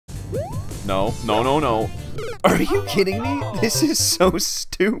No, no, no, no. Are you kidding me? This is so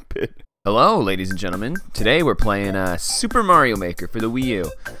stupid. Hello, ladies and gentlemen. Today we're playing Super Mario Maker for the Wii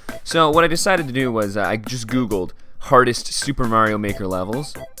U. So what I decided to do was I just Googled hardest Super Mario Maker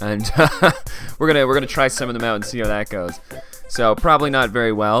levels, and we're gonna try some of them out and see how that goes. So probably not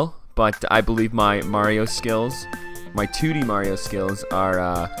very well, but I believe my Mario skills, my 2D Mario skills,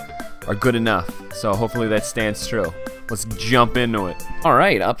 are good enough. So hopefully that stands true. Let's jump into it. All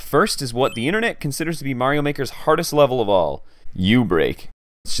right, up first is what the internet considers to be Mario Maker's hardest level of all: U-Break.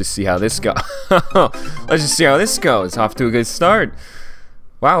 Let's just see how this goes. Let's just see how this goes. Off to a good start.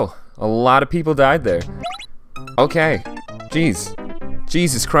 Wow, a lot of people died there. Okay, jeez,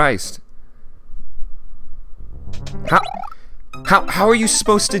 Jesus Christ. How are you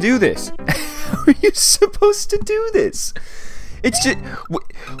supposed to do this? How are you supposed to do this? It's just,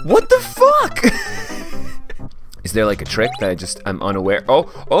 what the fuck? Is there like a trick that I'm unaware?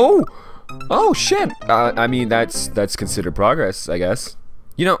 Oh shit. I mean, that's considered progress, I guess.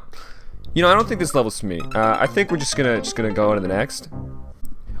 You know, I don't think this level's for me. I think we're just gonna go on to the next.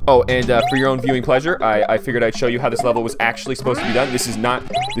 Oh, and for your own viewing pleasure, I figured I'd show you how this level was actually supposed to be done. This is not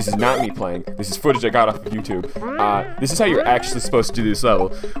me playing. This is footage I got off of YouTube. This is how you're actually supposed to do this level,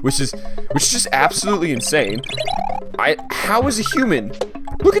 which is just absolutely insane. How is a human?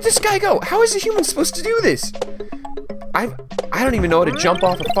 Look at this guy go. How is a human supposed to do this? I don't even know how to jump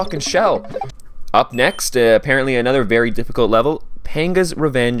off a fucking shell. Up next, apparently another very difficult level, Panga's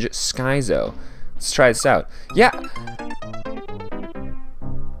Revenge Skyzo. Let's try this out. Yeah.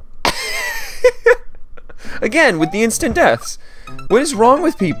 Again, with the instant deaths. What is wrong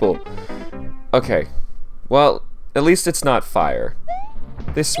with people? Okay. Well, at least it's not fire.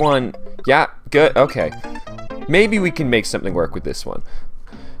 This one, yeah, good, okay. Maybe we can make something work with this one.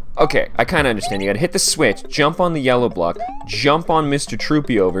 Okay, I kind of understand. You gotta hit the switch, jump on the yellow block, jump on Mr.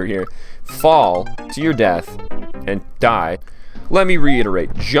 Troopy over here, fall to your death, and die. Let me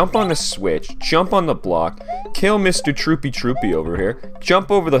reiterate. Jump on the switch, jump on the block, kill Mr. Troopy over here, jump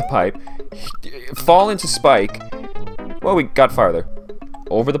over the pipe, fall into Spike. Well, we got farther.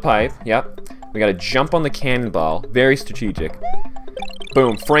 Over the pipe, yep. We gotta jump on the cannonball. Very strategic.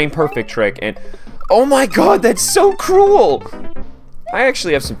 Boom, frame perfect trick, and oh my god, that's so cruel! I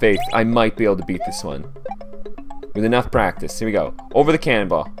actually have some faith I might be able to beat this one. With enough practice. Here we go. Over the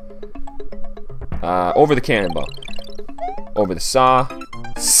cannonball. Over the cannonball. Over the saw.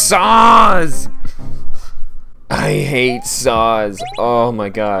 Saws! I hate saws. Oh my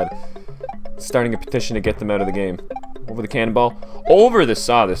god. Starting a petition to get them out of the game. Over the cannonball. Over the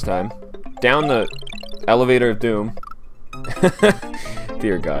saw this time. Down the elevator of doom.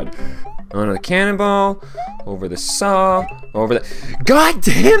 Dear god. Onto the cannonball. Over the saw. Over the... God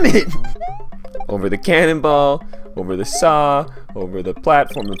damn it! Over the cannonball. Over the saw. Over the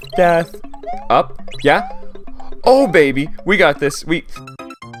platform of death. Up. Yeah. Oh baby, we got this.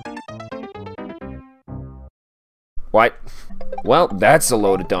 What? Well, that's a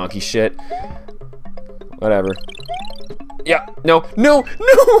load of donkey shit. Whatever. Yeah, no, no,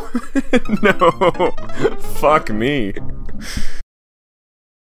 no! No! Fuck me.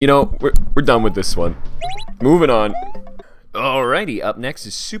 You know, we're done with this one. Moving on. Alrighty, up next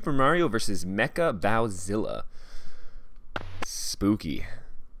is Super Mario vs. Mecha Bowzilla. Spooky.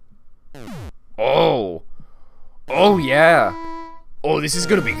 Oh! Oh yeah! Oh, this is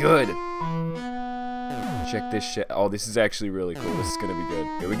gonna be good! Check this shit. Oh, this is actually really cool. This is gonna be good.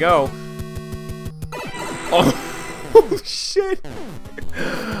 Here we go! Oh, shit!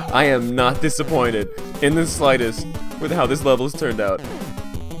 I am not disappointed in the slightest with how this level's turned out.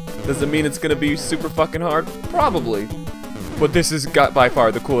 Does it mean it's gonna be super fucking hard? Probably. But this is by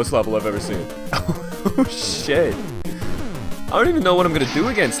far the coolest level I've ever seen. Oh shit! I don't even know what I'm gonna do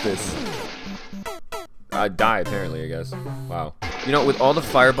against this. Die, apparently, I guess. Wow. You know, with all the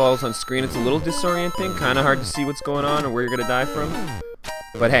fireballs on screen, it's a little disorienting, kind of hard to see what's going on or where you're gonna die from.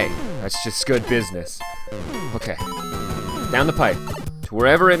 But hey, that's just good business. Okay. Down the pipe. To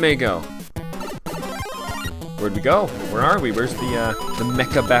wherever it may go. Where'd we go? Where are we? Where's the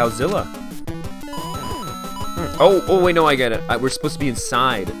Mecha Bowzilla? Oh, wait, no, I get it. We're supposed to be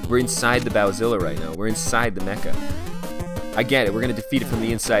inside. We're inside the Bowzilla right now. We're inside the Mecha. I get it. We're gonna defeat it from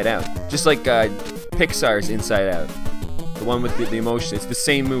the inside out. Just like Pixar's Inside Out. The one with the emotion. It's the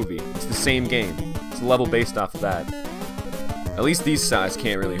same movie. It's the same game. It's a level based off of that. At least these saws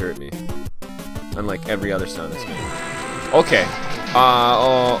can't really hurt me. Unlike every other saw in this game. Okay.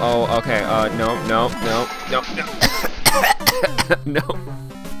 Okay. No. No.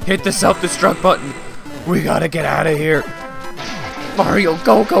 Hit the self-destruct button. We gotta get out of here. Mario,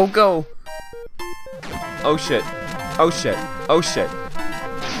 go, go, go. Oh shit. Oh shit. Oh shit.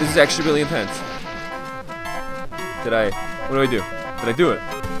 This is actually really intense. What do I do? Did I do it?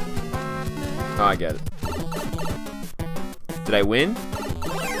 Oh, I get it. Did I win?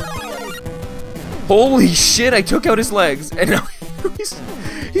 Holy shit, I took out his legs, and now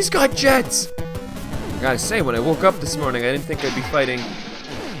he's got jets! I gotta say, when I woke up this morning, I didn't think I'd be fighting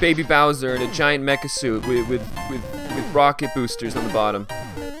Baby Bowser in a giant mecha suit with rocket boosters on the bottom.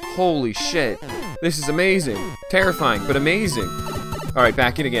 Holy shit. This is amazing. Terrifying, but amazing. Alright,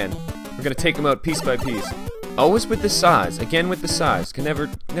 back in again. We're gonna take him out piece by piece. Always with the size. Again with the size. Can never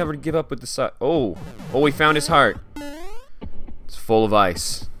give up with the size. Oh, we found his heart. It's full of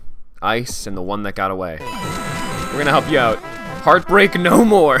ice. Ice and the one that got away. We're gonna help you out. Heartbreak no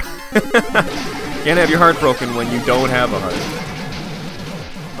more. Can't have your heart broken when you don't have a heart.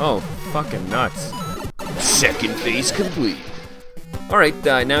 Oh, fucking nuts. Second phase complete. Alright,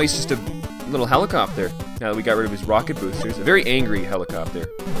 now he's just a little helicopter. Now that we got rid of his rocket boosters. A very angry helicopter.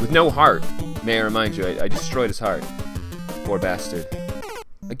 With no heart. May I remind you, I destroyed his heart. Poor bastard.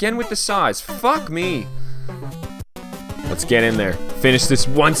 Again with the size. Fuck me. Let's get in there. Finish this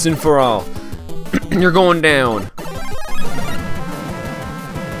once and for all. You're going down.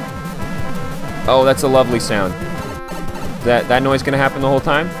 Oh, that's a lovely sound. That noise gonna happen the whole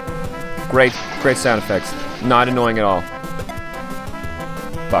time? Great sound effects. Not annoying at all.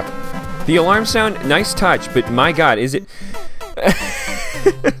 Fuck. The alarm sound, nice touch, but my god, is it...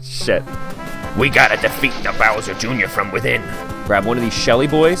 Shit. We gotta defeat the Bowser Jr. from within. Grab one of these Shelly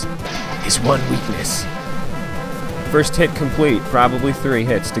boys. His one weakness. First hit complete. Probably 3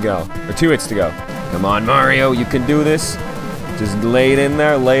 hits to go. Or 2 hits to go. Come on, Mario, you can do this. Just lay it in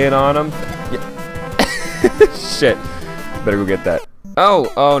there, lay it on him. Yeah. Shit. Better go get that.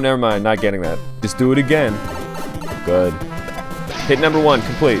 Oh, never mind, not getting that. Just do it again. Good. Hit number 1,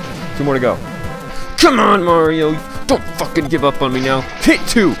 complete. 2 more to go. Come on, Mario. Don't fucking give up on me now. Hit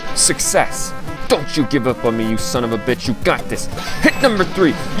 2, success. Don't you give up on me, you son of a bitch. You got this. Hit number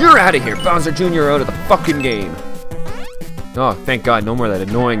 3. You're out of here. Bowser Jr. out of the fucking game. Oh, thank God, no more of that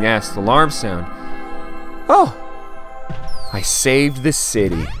annoying ass alarm sound. Oh, I saved the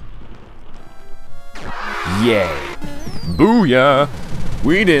city. Yay. Booyah.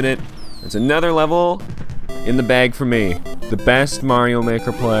 We did it. There's another level in the bag for me. The best Mario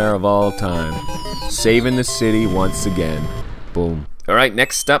Maker player of all time. Saving the city once again. Boom. Alright,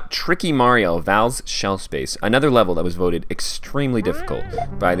 next up, Tricky Mario, Val's Shell Space. Another level that was voted extremely difficult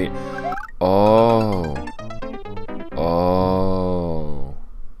by the... Oh,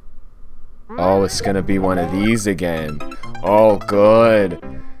 it's gonna be one of these again. Oh, good.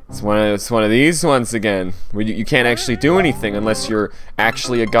 It's one of these ones again. Where you can't actually do anything unless you're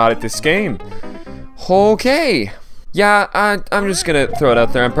actually a god at this game. Okay. Yeah, I'm just gonna throw it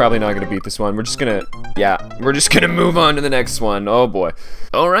out there. I'm probably not gonna beat this one. We're just gonna move on to the next one. Oh boy.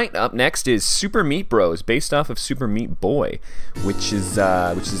 Alright, up next is Super Meat Bros, based off of Super Meat Boy, which is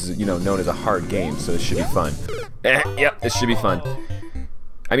you know, known as a hard game, so this should be fun. Yep, this should be fun.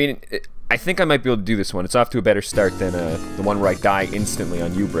 I mean, I think I might be able to do this one. It's off to a better start than the one where I die instantly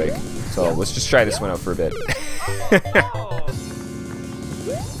on U-Break. So let's just try this one out for a bit.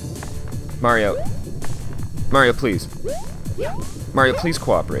 Mario, please. Mario, please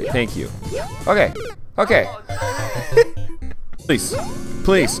cooperate. Thank you. Okay. Please,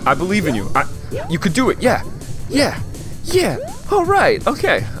 I believe in you. You could do it. Yeah. All right.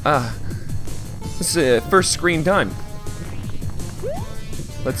 Okay. This is first screen done.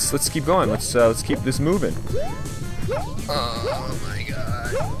 Let's keep going. Let's keep this moving. Oh my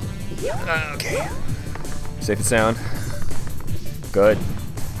god. Okay. Safe and sound. Good.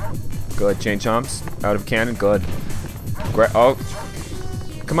 Chain chomps. Out of cannon. Good. Oh.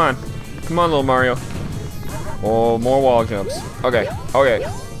 Come on, little Mario. Oh, more wall jumps. Okay.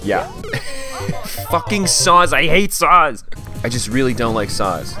 Yeah. Fucking saws. I hate saws. I just really don't like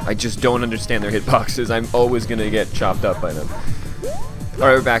saws. I just don't understand their hitboxes. I'm always gonna get chopped up by them.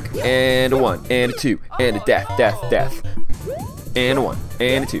 Alright, we're back. And a 1, and a 2, and a death. And a 1,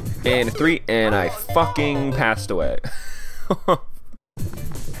 and a 2, and a 3, and I fucking passed away.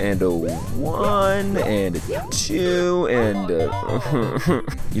 And a 1, and a 2, and a...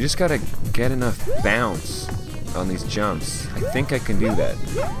 You just gotta get enough bounce on these jumps. I think I can do that.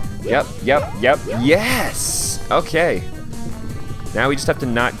 Yep. Yes! Okay. Now we just have to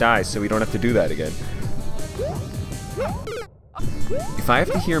not die so we don't have to do that again. If I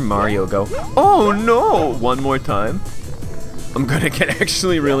have to hear Mario go, "Oh no!" one more time, I'm gonna get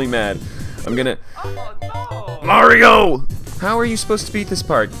actually really mad. I'm gonna... Mario! How are you supposed to beat this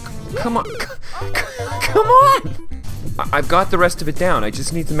part? Come on. Come on! I've got the rest of it down. I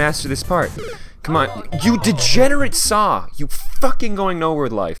just need to master this part. Come on, you degenerate saw! You fucking going nowhere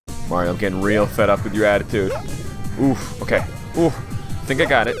with life. Mario, I'm getting real fed up with your attitude. Oof, okay. Oof, I think I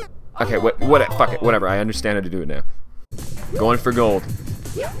got it. Okay, fuck it, whatever, I understand how to do it now. Going for gold.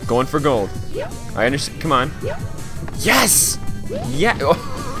 Going for gold. I understand, come on. Yes! Yeah!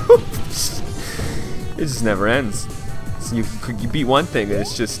 It just never ends. So you beat one thing and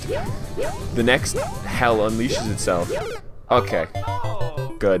it's just... the next hell unleashes itself. Okay.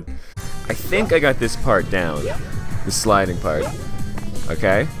 Good. I think I got this part down. The sliding part.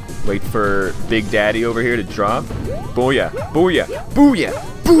 Okay? Wait for Big Daddy over here to drop. Booyah! Booyah! Booyah!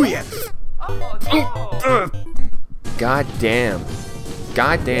 Booyah! God damn.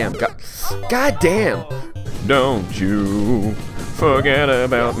 God damn. God damn! Don't you forget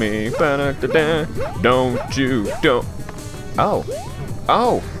about me. Don't you, don't. Oh.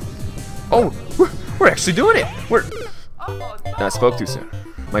 Oh. Oh, we're actually doing it. I spoke too soon.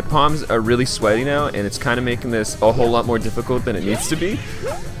 My palms are really sweaty now, and it's kind of making this a whole lot more difficult than it needs to be.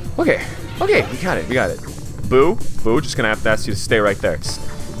 Okay, okay, we got it, we got it. Boo, Boo, just gonna have to ask you to stay right there.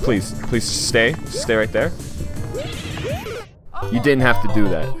 Please, please stay right there. You didn't have to do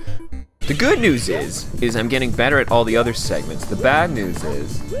that. The good news is I'm getting better at all the other segments. The bad news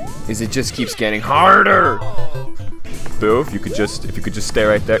is it just keeps getting harder. Boo, if you could just stay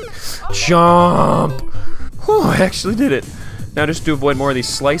right there. Jump! Whew, I actually did it. Now just to avoid more of these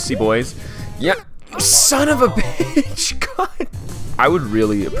slicey boys. Yeah, son of a bitch! God. I would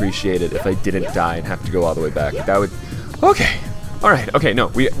really appreciate it if I didn't die and have to go all the way back. That would. Okay. All right. Okay. No,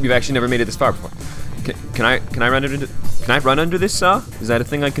 we've actually never made it this far before. Can I run under? Can I run under this saw? Is that a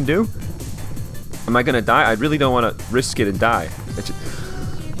thing I can do? Am I gonna die? I really don't want to risk it and die.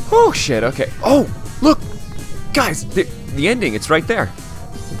 Oh shit. Okay. Oh, look, guys, the ending. It's right there.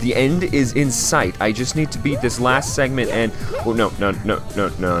 The end is in sight. I just need to beat this last segment and... Oh, no.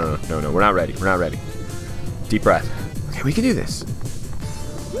 We're not ready. We're not ready. Deep breath. Okay, we can do this.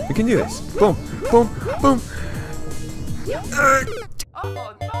 We can do this. Boom. Boom. Boom.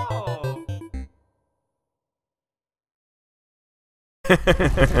 Oh, no.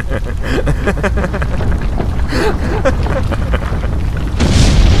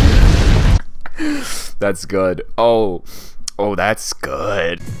 That's good. Oh, that's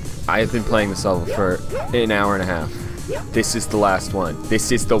good. I have been playing this level for an hour and a half. This is the last one.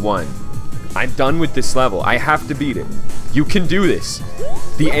 This is the one. I'm done with this level. I have to beat it. You can do this.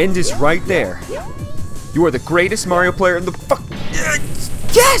 The end is right there. You are the greatest Mario player in the fuck.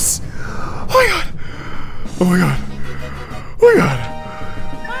 Yes! Oh my god. Oh my god. Oh my god.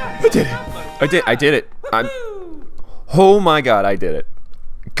 I did it. I did it. Oh my god, I did it.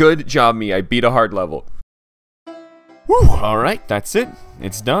 Good job, me. I beat a hard level. Woo, alright, that's it.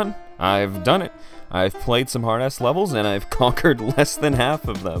 It's done. I've done it. I've played some hard-ass levels, and I've conquered less than half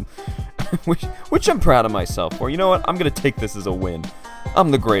of them. which I'm proud of myself for. You know what? I'm gonna take this as a win.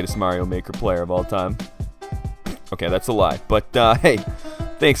 I'm the greatest Mario Maker player of all time. Okay, that's a lie. But, hey,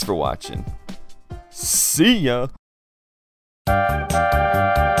 thanks for watching. See ya!